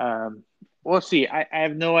 We'll see. I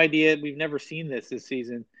have no idea. We've never seen this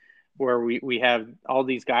season where we have all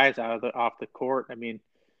these guys off the court. I mean,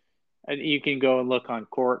 you can go and look on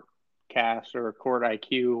Court Cast or Court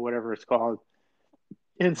IQ, whatever it's called,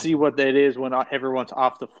 and see what that is when everyone's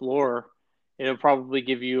off the floor. It'll probably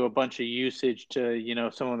give you a bunch of usage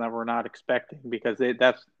to someone that we're not expecting, because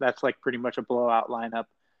that's like pretty much a blowout lineup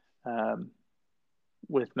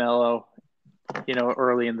with Melo,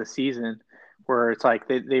 early in the season, where it's like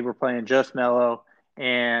they were playing just Melo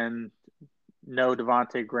and no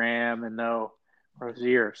Devontae Graham and no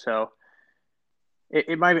Rozier. So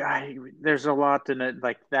it might be there's a lot to it.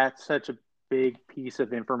 Like, that's such a big piece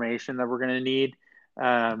of information that we're going to need.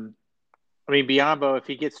 I mean, Biyombo, if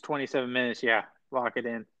he gets 27 minutes, yeah, lock it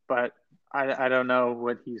in. But I don't know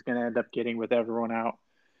what he's going to end up getting with everyone out.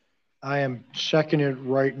 I am checking it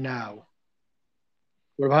right now.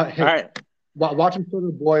 What about all right? Watching for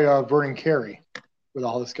the boy Vernon Carey with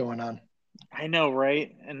all this going on. I know,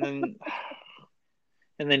 right? And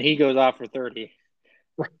then he goes off for 30.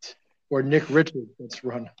 Right. Or Nick Richards gets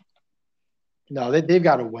run. No, they've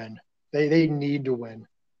got to win. They need to win.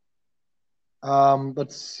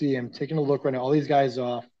 Let's see. I'm taking a look right now. All these guys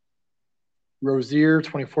off. Rozier,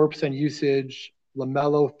 24% usage.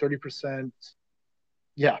 LaMelo, 30%.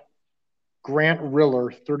 Yeah. Grant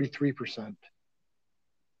Riller, 33%.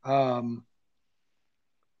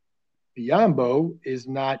 Biyombo is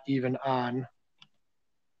not even on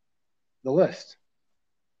the list.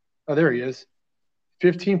 Oh, there he is.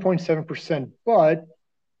 15.7%, but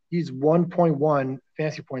he's 1.1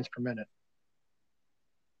 fantasy points per minute.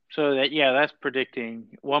 So that's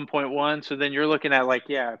predicting 1.1. So then you're looking at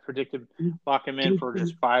predicted lock him in for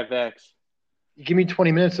just 5x. You give me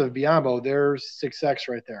 20 minutes of Biyombo, there's 6x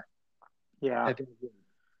right there. Yeah.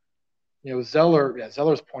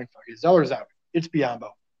 Zeller's point. Zeller's out. It's Biyombo.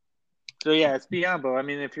 So it's Biyombo. I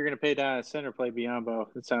mean, if you're going to pay down a center, play Biyombo.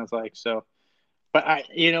 It sounds like so. But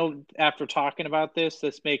after talking about this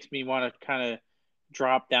makes me want to kind of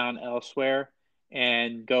drop down elsewhere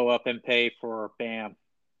and go up and pay for Bam.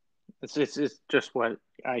 It's just what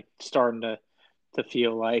I starting to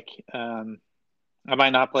feel like. I might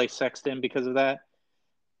not play Sexton because of that.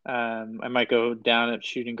 I might go down at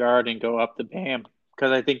shooting guard and go up to Bam,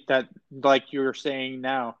 because I think that, like you were saying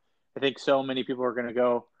now, I think so many people are going to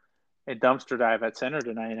go and dumpster dive at center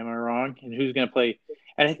tonight. Am I wrong? And who's going to play?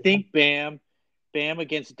 And I think Bam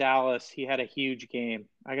against Dallas, he had a huge game.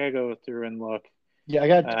 I got to go through and look. Yeah,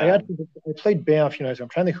 I played Bam a few nights ago. I'm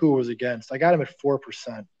trying to think who it was against. I got him at 4%.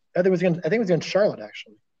 I think it was against Charlotte,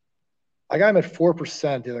 actually. I got him at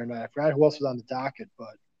 4% the other night. I forgot who else was on the docket,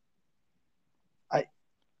 but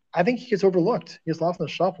I think he gets overlooked. He gets lost in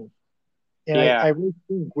the shuffle. And I really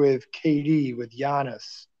think with KD, with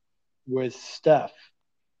Giannis, with Steph,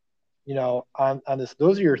 on this,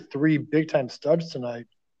 those are your three big-time studs tonight.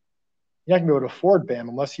 You're not going to be able to afford Bam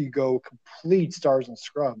unless you go complete stars and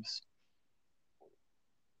scrubs.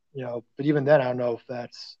 But even then, I don't know if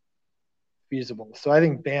that's feasible. So I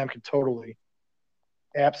think Bam can totally,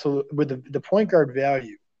 absolutely, with the point guard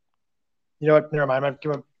value. You know what? Never mind.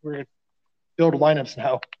 We're going to build lineups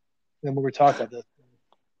now, and then we'll talk about this.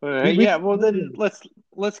 Well then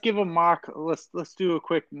let's give a mock. Let's do a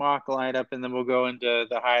quick mock lineup, and then we'll go into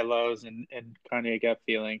the high lows and kind of gut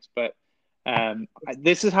feelings. But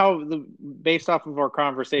this is how based off of our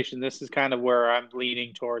conversation, this is kind of where I'm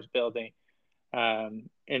leaning towards building.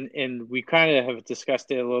 And we kind of have discussed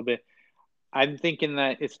it a little bit. I'm thinking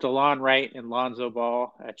that it's DeLon Wright and Lonzo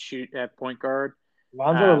Ball at point guard.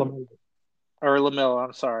 Lonzo or LaMelo.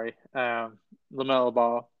 I'm sorry, LaMelo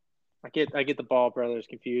Ball. I get the Ball brothers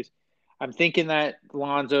confused. I'm thinking that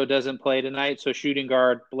Lonzo doesn't play tonight, so shooting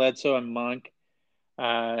guard Bledsoe and Monk,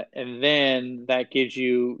 and then that gives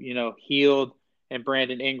you, Hield and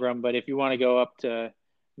Brandon Ingram. But if you want to go up to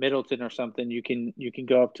Middleton or something, you can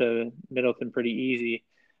go up to Middleton pretty easy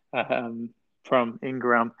from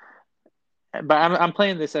Ingram. But I'm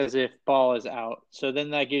playing this as if Ball is out. So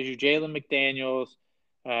then that gives you Jalen McDaniels,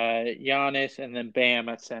 Giannis, and then Bam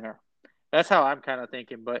at center. That's how I'm kind of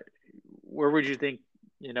thinking. But where would you think,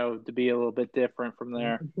 to be a little bit different from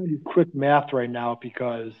there? I'm trying to do quick math right now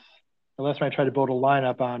because unless I try to build a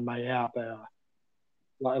lineup on my app,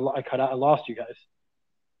 I lost you guys.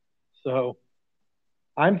 So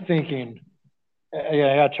I'm thinking, again,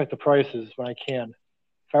 I got to check the prices when I can.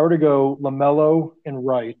 If I were to go LaMelo and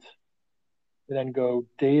Wright, and then go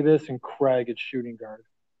Davis and Craig at shooting guard,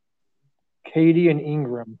 Katie and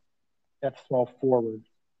Ingram at small forward,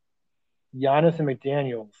 Giannis and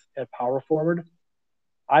McDaniels at power forward,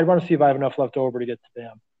 I'd want to see if I have enough left over to get to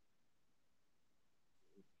Bam.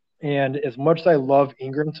 And as much as I love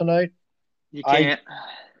Ingram tonight, You can't.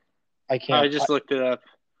 I can't. I just looked it up.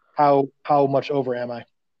 How much over am I?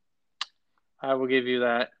 I will give you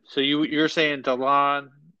that. So you're saying DeLon,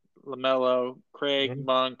 LaMelo, Craig,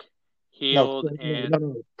 Monk, Hield,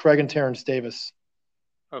 no, Craig and Terrence Davis.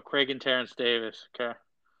 Oh, Craig and Terrence Davis. Okay.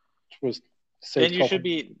 Was then you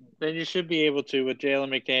should be able to with Jalen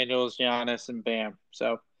McDaniels, Giannis, and Bam.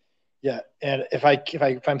 So yeah, and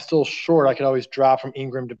if I'm still short, I could always drop from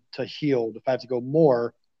Ingram to Hield. If I have to go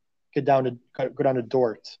more, go down to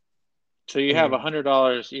Dort. So you have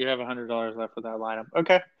 $100. You have $100 left for that lineup.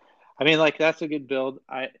 Okay. I mean, that's a good build.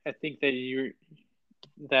 I think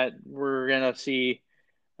that we're gonna see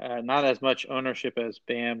not as much ownership as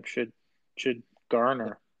Bam should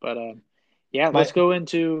garner, but let's go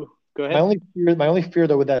into. Go ahead. My only fear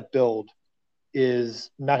though with that build is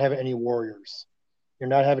not having any Warriors. You're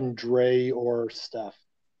not having Dre or Steph.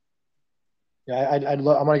 Yeah, I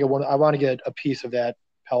want to get one. I want to get a piece of that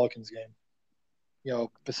Pelicans game.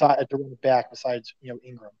 Besides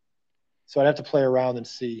Ingram. So I'd have to play around and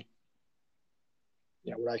see,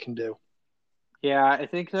 what I can do. Yeah, I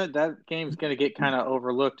think that game's going to get kind of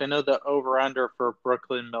overlooked. I know the over/under for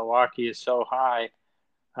Brooklyn Milwaukee is so high,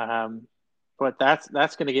 but that's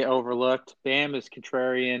going to get overlooked. Bam is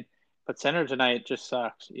contrarian, but center tonight just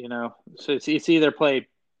sucks. So it's either play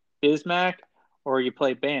Bismack or you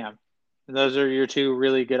play Bam, and those are your two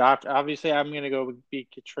really good options. Obviously, I'm going to go be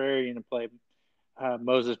contrarian and play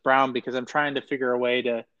Moses Brown because I'm trying to figure a way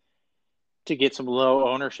to get some low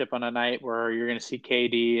ownership on a night where you're going to see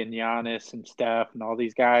KD and Giannis and Steph and all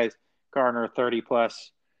these guys garner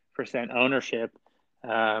 30+% ownership,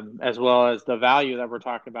 as well as the value that we're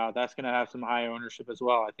talking about. That's going to have some high ownership as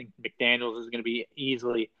well. I think McDaniels is going to be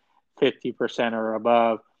easily 50% or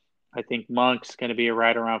above. I think Monk's going to be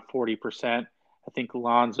right around 40%. I think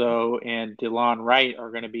Lonzo and DeLon Wright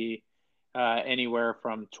are going to be anywhere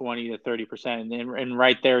from 20 to 30%. And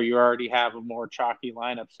right there, you already have a more chalky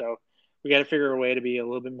lineup. So we got to figure a way to be a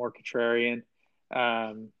little bit more contrarian.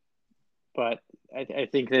 But I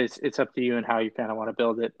think that it's up to you and how you kind of want to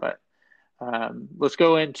build it. But let's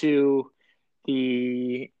go into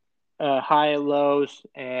the high and lows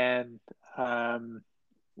and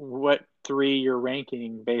what three you're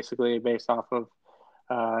ranking, basically, based off of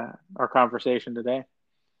our conversation today.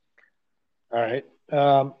 All right.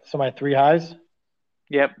 So my three highs?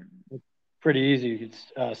 Yep. Pretty easy.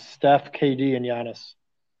 It's Steph, KD, and Giannis.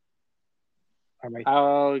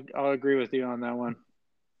 I'll agree with you on that one.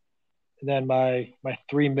 And then my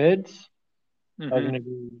three mids are going to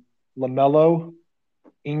be LaMelo,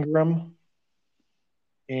 Ingram,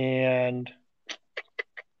 and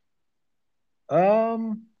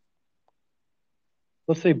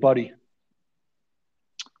let's say Buddy.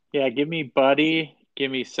 Yeah, give me Buddy, give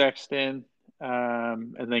me Sexton,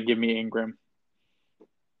 and then give me Ingram.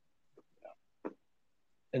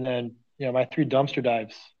 And then, my three dumpster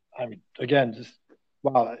dives. I mean, again, just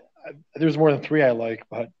wow. There's more than three I like,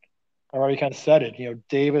 but I already kind of said it.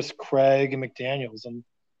 Davis, Craig, and McDaniels, and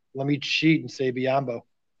let me cheat and say Biyombo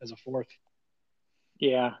as a fourth.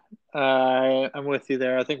 Yeah, I'm with you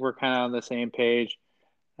there. I think we're kind of on the same page.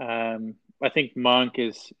 I think Monk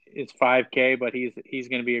is 5K, but he's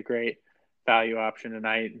going to be a great value option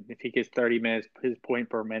tonight. If he gets 30 minutes, his point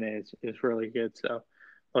per minute is really good. So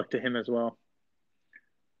look to him as well.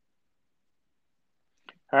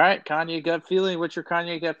 All right, Kanye gut feeling. What's your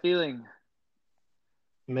Kanye gut feeling?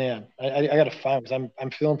 Man, I got to find because I'm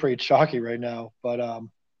feeling pretty chalky right now. But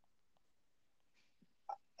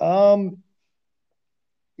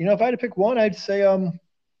if I had to pick one, I'd say let's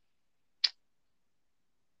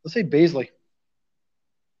say Bazley.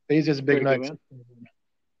 Bazley has a big night.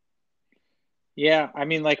 Yeah, I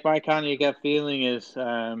mean, like my Kanye gut feeling is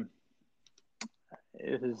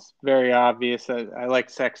very obvious. I like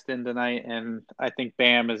Sexton tonight, and I think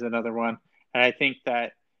Bam is another one. And I think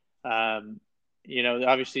that, um,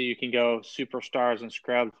 obviously you can go superstars and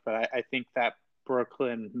scrubs, but I think that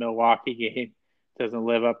Brooklyn Milwaukee game doesn't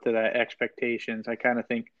live up to that expectations. I kind of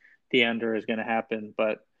think the under is going to happen,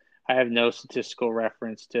 but I have no statistical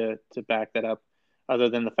reference to back that up, other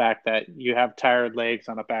than the fact that you have tired legs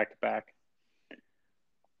on a back to back.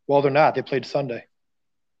 Well, they're not. They played Sunday.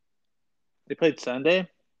 They played Sunday,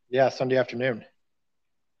 Yeah, Sunday afternoon.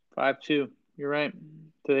 5-2. You're right.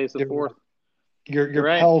 Today's the Your fourth. your You're your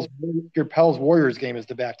right. Pels your Pels Warriors game is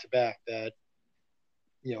the back to back that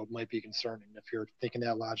might be concerning if you're thinking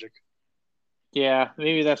that logic. Yeah,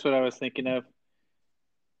 maybe that's what I was thinking of.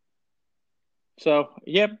 So,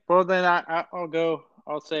 yep. Well, then I'll go.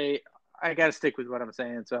 I'll say I got to stick with what I'm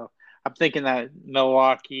saying. So I'm thinking that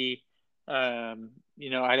Milwaukee. I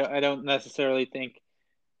don't necessarily think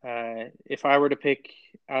if I were to pick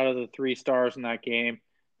out of the three stars in that game,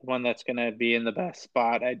 the one that's going to be in the best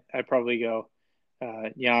spot, I'd probably go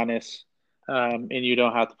Giannis, and you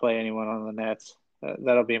don't have to play anyone on the Nets.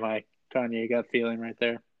 That'll be my Kanye gut feeling right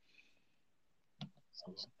there.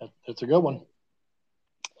 That's a good one.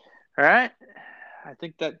 All right. I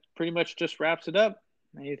think that pretty much just wraps it up.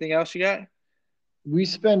 Anything else you got? We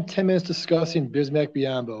spent 10 minutes discussing Bismack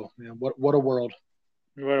Biyombo. Man, what a world!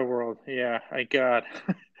 What a world. Yeah, my God.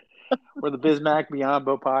 We're the Bismack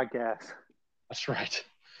Biombo podcast. That's right.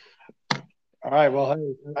 All right. Well,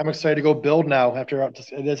 hey, I'm excited to go build now. After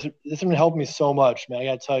this has been helping me so much, man. I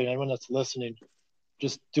got to tell you, anyone that's listening,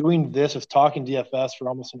 just doing this, just talking DFS for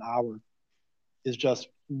almost an hour, is just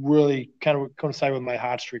really kind of coincided with my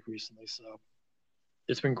hot streak recently. So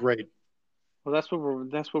it's been great. Well, that's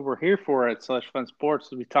what we're here for at Slush Fun Sports.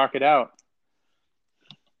 We talk it out.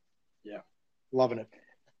 Yeah, loving it.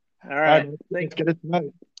 All All right, right. man. Let's get it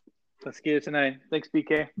tonight. Let's get it tonight. Thanks,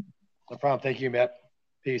 BK. No problem. Thank you, Matt.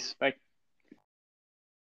 Peace. Bye.